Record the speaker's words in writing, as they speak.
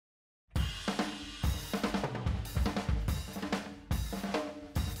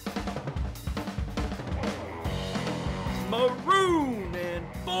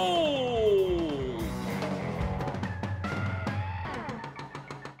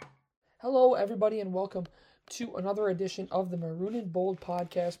Hello, everybody, and welcome to another edition of the Maroon and Bold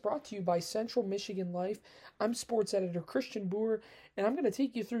podcast brought to you by Central Michigan Life. I'm sports editor Christian Boer, and I'm going to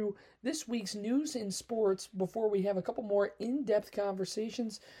take you through this week's news in sports before we have a couple more in-depth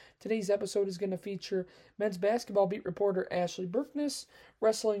conversations. Today's episode is going to feature men's basketball beat reporter Ashley Berkness,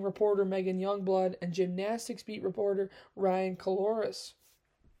 wrestling reporter Megan Youngblood, and gymnastics beat reporter Ryan Caloris.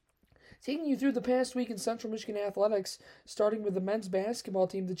 Taking you through the past week in Central Michigan athletics, starting with the men's basketball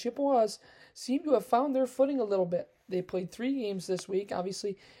team, the Chippewas seem to have found their footing a little bit. They played 3 games this week,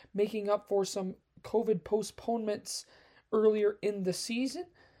 obviously making up for some COVID postponements earlier in the season.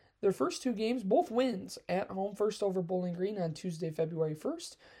 Their first 2 games, both wins at home, first over Bowling Green on Tuesday, February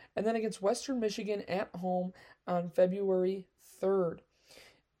 1st, and then against Western Michigan at home on February 3rd.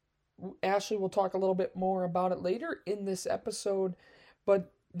 Ashley will talk a little bit more about it later in this episode,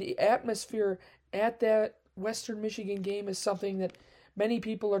 but the atmosphere at that Western Michigan game is something that many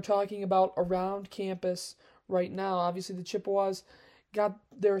people are talking about around campus right now. Obviously, the Chippewas got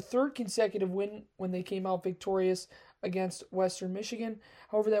their 3rd consecutive win when they came out victorious against Western Michigan.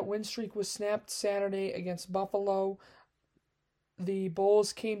 However, that win streak was snapped Saturday against Buffalo. The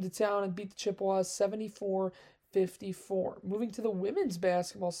Bulls came to town and beat the Chippewas 74-54. Moving to the women's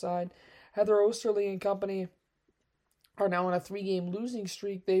basketball side, Heather Osterly and company are now on a 3-game losing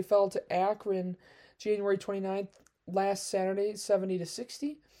streak. They fell to Akron January 29th last Saturday,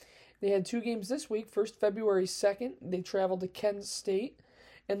 70-60. They had 2 games this week. First, February 2nd, they traveled to Kent State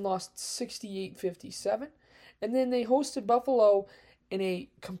and lost 68-57. And then they hosted Buffalo in a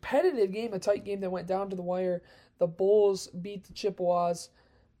competitive game, a tight game that went down to the wire. The Bulls beat the Chippewas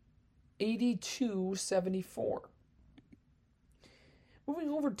 82-74. Moving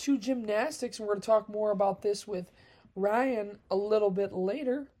over to gymnastics, and we're going to talk more about this with Ryan a little bit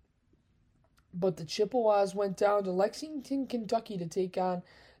later, but the Chippewas went down to Lexington, Kentucky to take on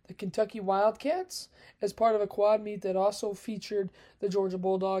the Kentucky Wildcats as part of a quad meet that also featured the Georgia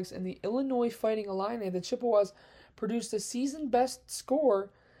Bulldogs and the Illinois Fighting Illini. The Chippewas produced a season-best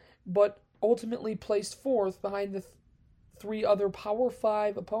score, but ultimately placed 4th behind the 3 other Power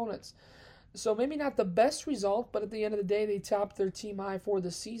 5 opponents. So maybe not the best result, but at the end of the day, they topped their team high for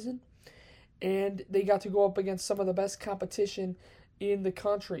the season, and they got to go up against some of the best competition in the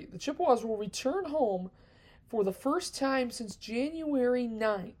country. The Chippewas will return home for the first time since January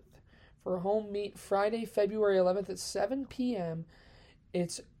 9th for a home meet Friday, February 11th at 7 p.m.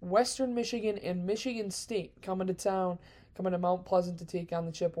 It's Western Michigan and Michigan State coming to Mount Pleasant to take on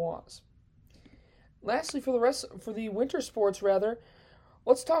the Chippewas. Lastly, for the winter sports,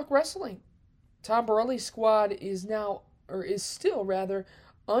 let's talk wrestling. Tom Borelli's squad is still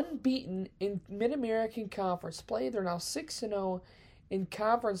unbeaten in Mid-American Conference play. They're now 6-0 in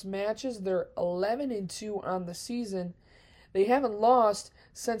conference matches. They're 11-2 on the season. They haven't lost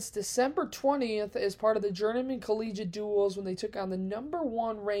since December 20th as part of the Journeyman Collegiate Duels when they took on the number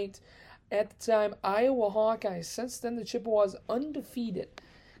 1 ranked at the time Iowa Hawkeyes. Since then, the Chippewas undefeated,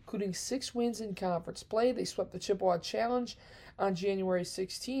 including 6 wins in conference play. They swept the Chippewa Challenge on January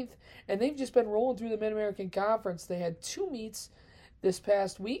 16th, and they've just been rolling through the Mid-American Conference. They had 2 meets this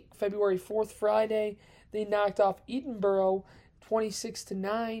past week. February 4th, Friday, they knocked off Edinboro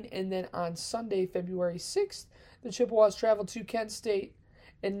 26-9, and then on Sunday, February 6th, the Chippewas traveled to Kent State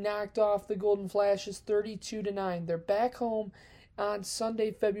and knocked off the Golden Flashes 32-9. They're back home on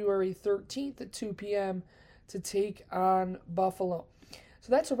Sunday, February 13th at 2 p.m. to take on Buffalo.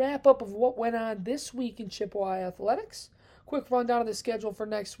 So that's a wrap-up of what went on this week in Chippewa athletics. Quick rundown of the schedule for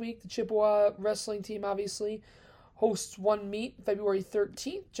next week. The Chippewa wrestling team, obviously, hosts 1 meet February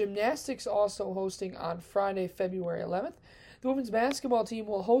 13th. Gymnastics also hosting on Friday, February 11th. The women's basketball team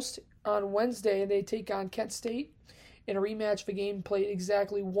will host on Wednesday. They take on Kent State in a rematch of a game played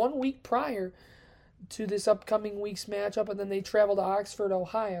exactly 1 week prior to this upcoming week's matchup, and then they travel to Oxford,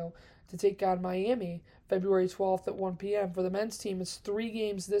 Ohio to take on Miami February 12th at 1 p.m. For the men's team, it's 3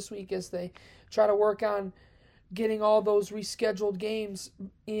 games this week as they try to work on getting all those rescheduled games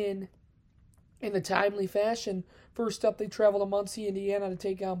in a timely fashion. First up, they travel to Muncie, Indiana to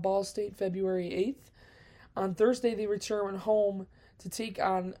take on Ball State February 8th. On Thursday, they return home to take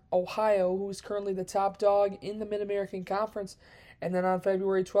on Ohio, who is currently the top dog in the Mid-American Conference. And then on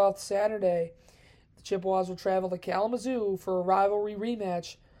February 12th, Saturday, the Chippewas will travel to Kalamazoo for a rivalry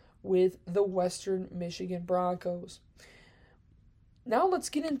rematch with the Western Michigan Broncos. Now let's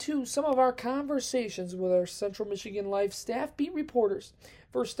get into some of our conversations with our Central Michigan Life staff beat reporters.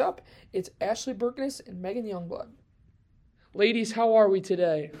 First up, it's Ashley Berkness and Megan Youngblood. Ladies, how are we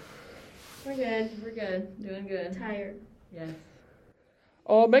today? We're good. Doing good. Tired. Yes.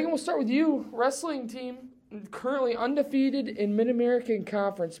 Megan, we'll start with you. Wrestling team, currently undefeated in Mid-American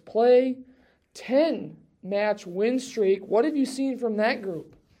Conference play, 10-match win streak. What have you seen from that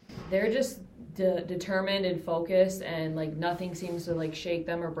group? They're just determined and focused, and like nothing seems to like shake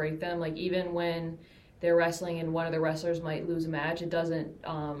them or break them. Like even when they're wrestling and one of the wrestlers might lose a match, it doesn't.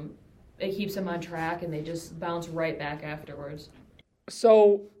 It keeps them on track, and they just bounce right back afterwards.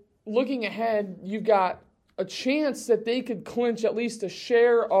 So, looking ahead, you've got a chance that they could clinch at least a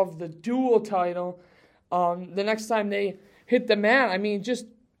share of the dual title the next time they hit the mat. I mean, just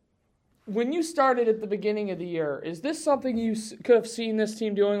when you started at the beginning of the year, is this something you could have seen this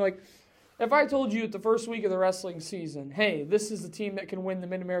team doing? Like, if I told you at the first week of the wrestling season, hey, this is the team that can win the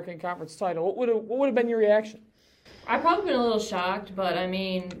Mid-American Conference title, what would have been your reaction? I've probably been a little shocked, but I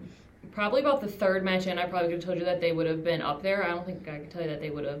mean, probably about the third match in, I probably could have told you that they would have been up there. I don't think I could tell you that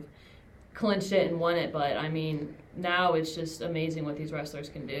they would have clinched it and won it, but I mean, now it's just amazing what these wrestlers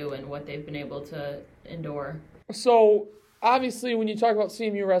can do and what they've been able to endure. So, obviously, when you talk about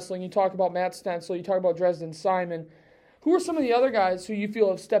CMU wrestling, you talk about Matt Stencil, you talk about Dresden Simon. Who are some of the other guys who you feel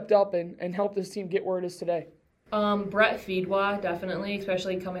have stepped up and helped this team get where it is today? Brett Feedwa, definitely,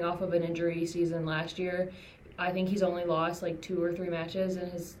 especially coming off of an injury season last year. I think he's only lost like 2 or 3 matches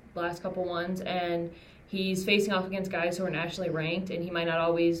in his last couple ones, and he's facing off against guys who are nationally ranked, and he might not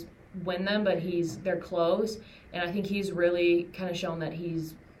always win them, but they're close, and I think he's really kind of shown that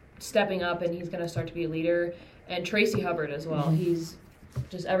he's stepping up and he's going to start to be a leader. And Tracy Hubbard as well. He's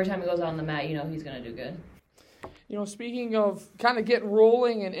just, every time he goes out on the mat, you know he's going to do good. You know, speaking of kind of getting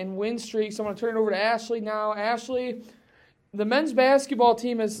rolling and win streaks, I'm going to turn it over to Ashley now. Ashley, the men's basketball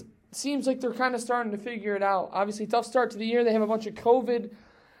team seems like they're kind of starting to figure it out. Obviously, tough start to the year. They have a bunch of COVID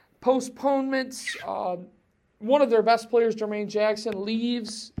postponements. One of their best players, Jermaine Jackson,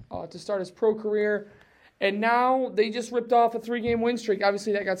 leaves to start his pro career. And now they just ripped off a 3-game win streak.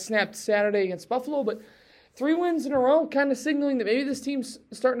 Obviously, that got snapped Saturday against Buffalo, but 3 wins in a row, kind of signaling that maybe this team's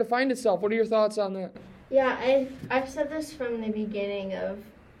starting to find itself. What are your thoughts on that? Yeah, I've said this from the beginning of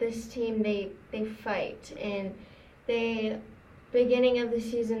this team. They fight, and beginning of the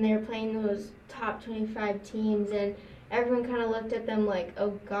season they were playing those top 25 teams, and everyone kind of looked at them like, oh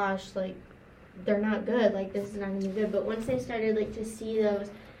gosh, like they're not good, like this is not gonna be good. But once they started like to see the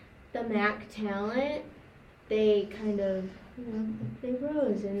MAC talent, they kind of they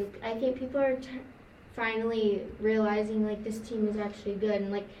rose, and I think people are finally realizing like this team is actually good,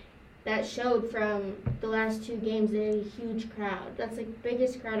 and like that showed from the last 2 games. They had a huge crowd. That's like the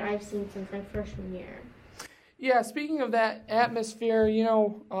biggest crowd I've seen since my freshman year. Yeah, speaking of that atmosphere, you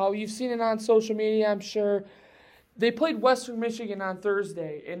know, you've seen it on social media, I'm sure. They played Western Michigan on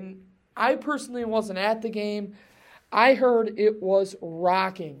Thursday, and I personally wasn't at the game. I heard it was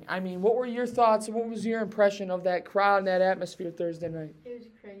rocking. I mean, what were your thoughts and what was your impression of that crowd and that atmosphere Thursday night? It was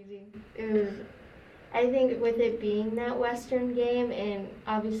crazy. I think with it being that Western game, and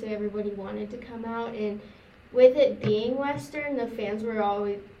obviously everybody wanted to come out, and with it being Western, the fans were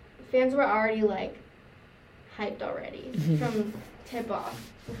already like hyped already from tip-off.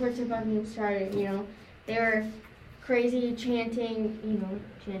 Before tip-off even started, you know, they were crazy chanting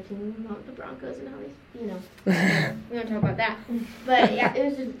about the Broncos and how they, you know, we don't talk about that. But yeah, it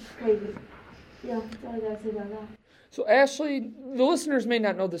was just crazy. Yeah, that's all I gotta say about that. So Ashley, the listeners may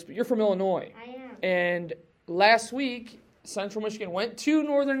not know this, but you're from Illinois. I am. And last week, Central Michigan went to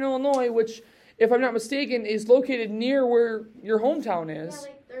Northern Illinois, which, if I'm not mistaken, is located near where your hometown is. Yeah,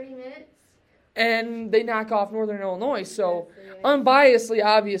 like 30 minutes. And they knock off Northern Illinois. So, unbiasedly,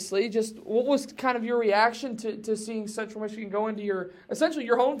 obviously, just what was kind of your reaction to seeing Central Michigan go into essentially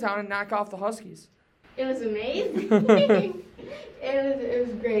your hometown and knock off the Huskies? It was amazing. It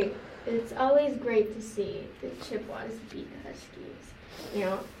was great. It's always great to see the Chippewas beat the Huskies, you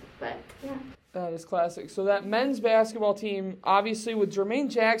know, but yeah. That is classic. So that men's basketball team, obviously with Jermaine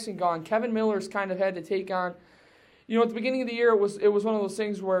Jackson gone, Kevin Miller's kind of had to take on, you know, at the beginning of the year, it was one of those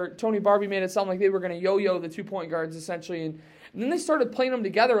things where Tony Barbie made it sound like they were going to yo-yo the 2-point guards essentially, and then they started playing them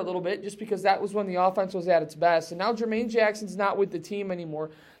together a little bit just because that was when the offense was at its best. And now Jermaine Jackson's not with the team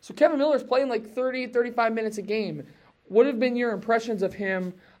anymore. So Kevin Miller's playing like 30, 35 minutes a game. What have been your impressions of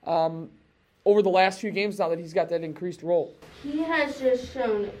him over the last few games now that he's got that increased role? He has just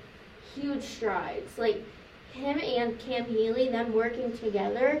shown huge strides. Like, him and Cam Healy, them working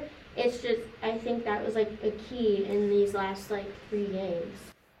together, it's just, I think that was, like, a key in these last, 3 games.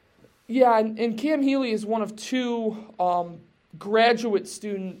 Yeah, and Cam Healy is one of 2 graduate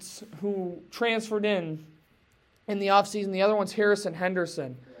students who transferred in the offseason. The other one's Harrison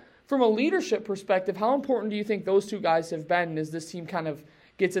Henderson. From a leadership perspective, how important do you think those 2 guys have been as this team kind of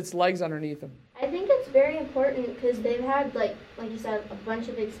gets its legs underneath them? I think it's very important because they've had, like you said, a bunch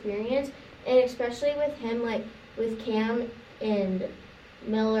of experience, and especially with him, like with Cam and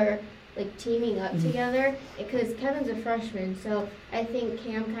Miller, like teaming up together, because Kevin's a freshman, so I think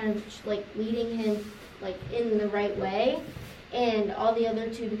Cam kind of like leading him like in the right way, and all the other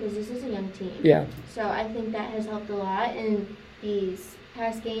two, because this is a young team. Yeah. So I think that has helped a lot in these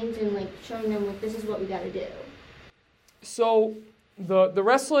past games and like showing them like this is what we got to do. So the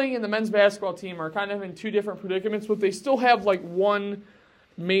wrestling and the men's basketball team are kind of in two different predicaments, but they still have like one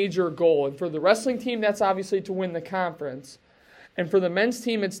major goal. And for the wrestling team, that's obviously to win the conference. And for the men's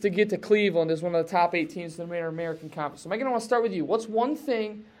team, it's to get to Cleveland as one of the top 8 teams in the American Conference. So Megan, I want to start with you. What's one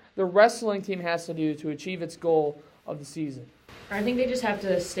thing the wrestling team has to do to achieve its goal of the season? I think they just have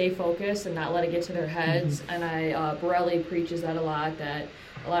to stay focused and not let it get to their heads. And Borelli preaches that a lot, that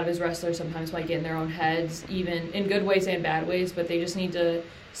a lot of his wrestlers sometimes might get in their own heads, even in good ways and bad ways, but they just need to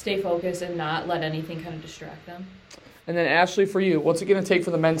stay focused and not let anything kind of distract them. And then Ashley, for you, what's it going to take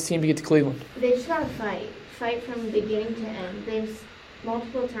for the men's team to get to Cleveland? They just gotta fight from beginning to end. They've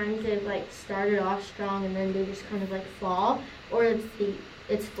multiple times they've like started off strong and then they just kind of like fall, or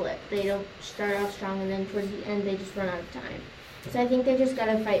it's flipped. They don't start off strong and then towards the end they just run out of time. So I think they just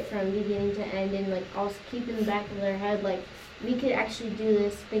gotta fight from beginning to end and like also keep in the back of their head like we could actually do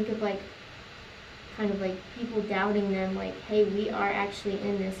this. Think of like kind of like people doubting them, like, hey, we are actually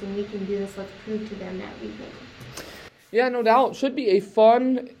in this and we can do this. Let's prove to them that we can. Yeah, no doubt. Should be a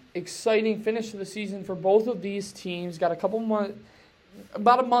fun, exciting finish to the season for both of these teams. Got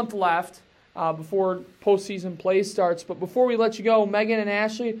about a month left before postseason play starts. But before we let you go, Megan and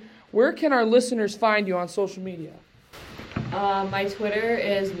Ashley, where can our listeners find you on social media? My Twitter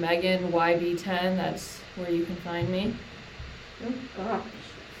is MeganYB10. That's where you can find me. Oh gosh.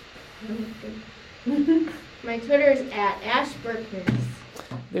 My Twitter is @AshBerkmans.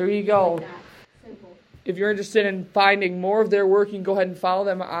 There you go. Like that. Simple. If you're interested in finding more of their work, you can go ahead and follow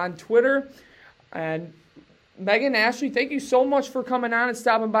them on Twitter. And Megan, Ashley, thank you so much for coming on and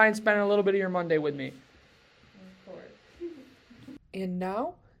stopping by and spending a little bit of your Monday with me. Of course. And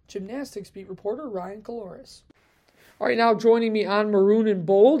now, gymnastics beat reporter Ryan Caloris. All right, now joining me on Maroon and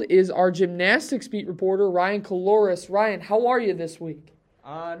Bold is our gymnastics beat reporter Ryan Caloris. Ryan, how are you this week?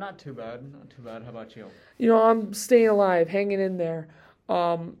 Not too bad. Not too bad. How about you? You know, I'm staying alive, hanging in there.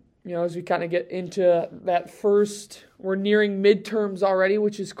 As we kind of get into that first, we're nearing midterms already,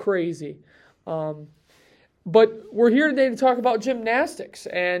 which is crazy. But we're here today to talk about gymnastics.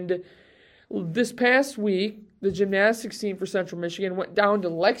 And this past week, the gymnastics team for Central Michigan went down to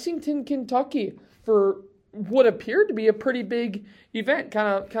Lexington, Kentucky for what appeared to be a pretty big event. Kind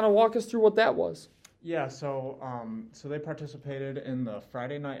of walk us through what that was. Yeah, so they participated in the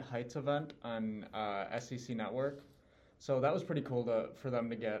Friday Night Heights event on SEC Network. So that was pretty cool for them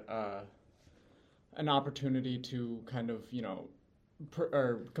to get an opportunity to kind of,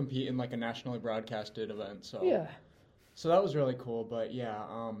 compete in like a nationally broadcasted event. So Yeah. So that was really cool. But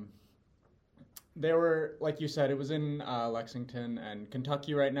yeah, they were, like you said, it was in Lexington and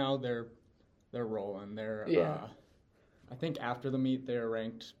Kentucky right now. They're rolling. They're I think after the meet they're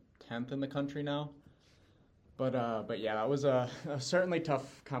ranked 10th in the country now. But yeah, that was a certainly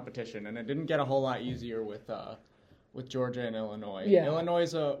tough competition, and it didn't get a whole lot easier with Georgia and Illinois. Yeah. Illinois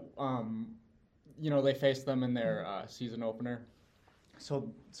is they faced them in their season opener,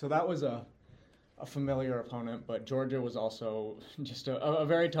 so that was a familiar opponent. But Georgia was also just a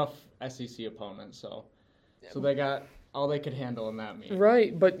very tough SEC opponent. So they got all they could handle in that meet.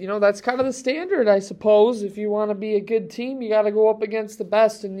 Right, but that's kind of the standard, I suppose. If you want to be a good team, you got to go up against the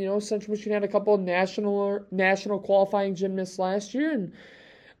best. And Central Michigan had a couple of national qualifying gymnasts last year, and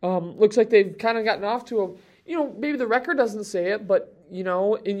looks like they've kind of gotten off to a maybe the record doesn't say it, but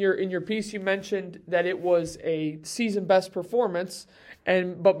in your piece you mentioned that it was a season best performance,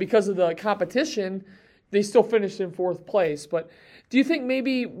 but because of the competition, they still finished in 4th place. But do you think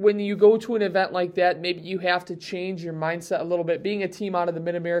maybe when you go to an event like that, maybe you have to change your mindset a little bit? Being a team out of the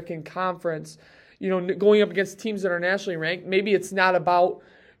Mid-American Conference, going up against teams that are nationally ranked, maybe it's not about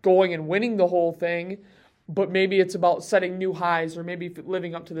going and winning the whole thing, but maybe it's about setting new highs or maybe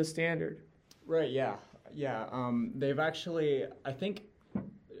living up to the standard. Right, yeah. They've actually, I think,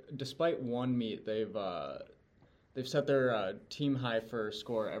 despite one meet, they've set their team high for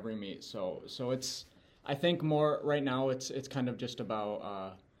score every meet. So it's, I think more right now it's kind of just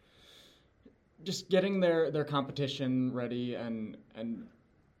about just getting their competition ready and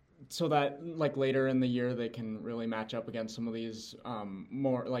so that like later in the year they can really match up against some of these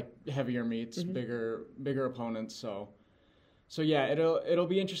more like heavier meets, bigger opponents. So yeah, it'll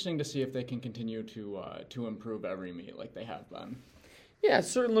be interesting to see if they can continue to improve every meet like they have been. Yeah, it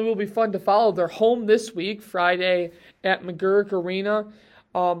certainly will be fun to follow. They're home this week, Friday at McGurk Arena.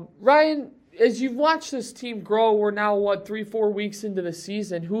 Ryan, as you've watched this team grow, we're now, 3-4 weeks into the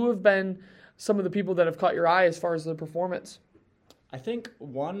season. Who have been some of the people that have caught your eye as far as their performance? I think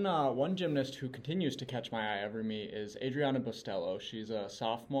one gymnast who continues to catch my eye every meet is Adriana Bustelo. She's a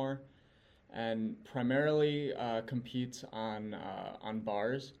sophomore and primarily competes on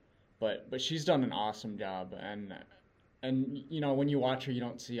bars, but she's done an awesome job. And you know, when you watch her, you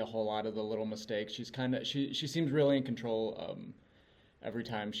don't see a whole lot of the little mistakes. She seems really in control every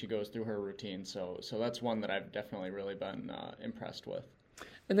time she goes through her routine. So that's one that I've definitely really been impressed with.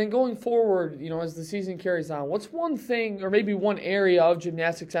 And then going forward, as the season carries on, what's one thing or maybe one area of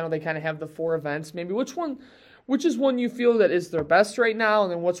gymnastics? I know they kind of have the 4 events. Maybe which is one you feel that is their best right now,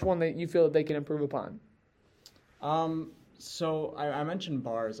 and then what's one that you feel that they can improve upon? So I mentioned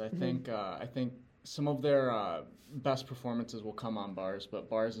bars. I think some of their best performances will come on bars, but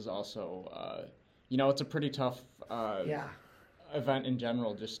bars is also it's a pretty tough event in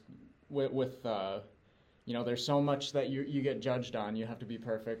general. Just with there's so much that you get judged on. You have to be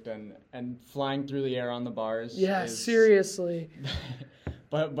perfect, and flying through the air on the bars. Yeah, seriously.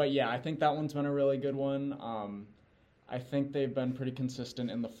 But yeah, I think that one's been a really good one. I think they've been pretty consistent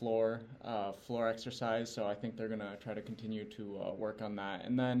in the floor exercise, so I think they're gonna try to continue to work on that.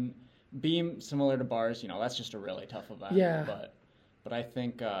 And then beam, similar to bars, that's just a really tough event. Yeah. But I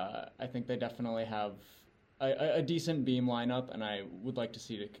think they definitely have a decent beam lineup, and I would like to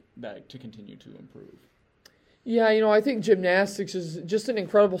see that to continue to improve. Yeah, I think gymnastics is just an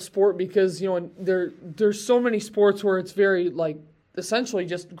incredible sport because, there's so many sports where it's very, essentially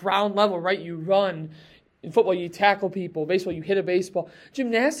just ground level, right? You run. In football, you tackle people. Baseball, you hit a baseball.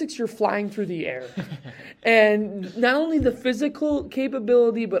 Gymnastics, you're flying through the air. And not only the physical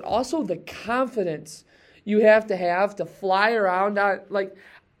capability, but also the confidence you have to fly around.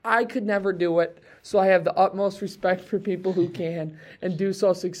 I could never do it. So I have the utmost respect for people who can and do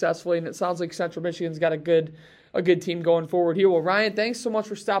so successfully. And it sounds like Central Michigan's got a good team going forward here. Well, Ryan, thanks so much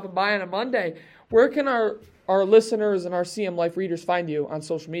for stopping by on a Monday. Where can our listeners and our CM Life readers find you on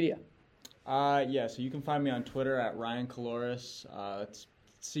social media? So you can find me on Twitter at Ryan Colores. It's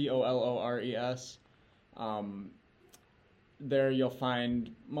Colores. There you'll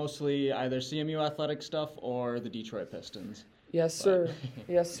find mostly either CMU athletic stuff or the Detroit Pistons. Yes, sir.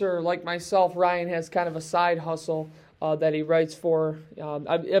 Yes, sir. Like myself, Ryan has kind of a side hustle that he writes for.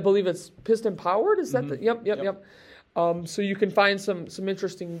 I believe it's Piston Powered. Is that Yep. So you can find some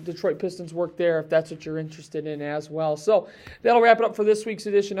interesting Detroit Pistons work there if that's what you're interested in as well. So that'll wrap it up for this week's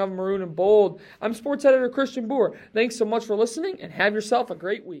edition of Maroon and Bold. I'm sports editor Christian Boer. Thanks so much for listening, and have yourself a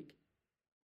great week.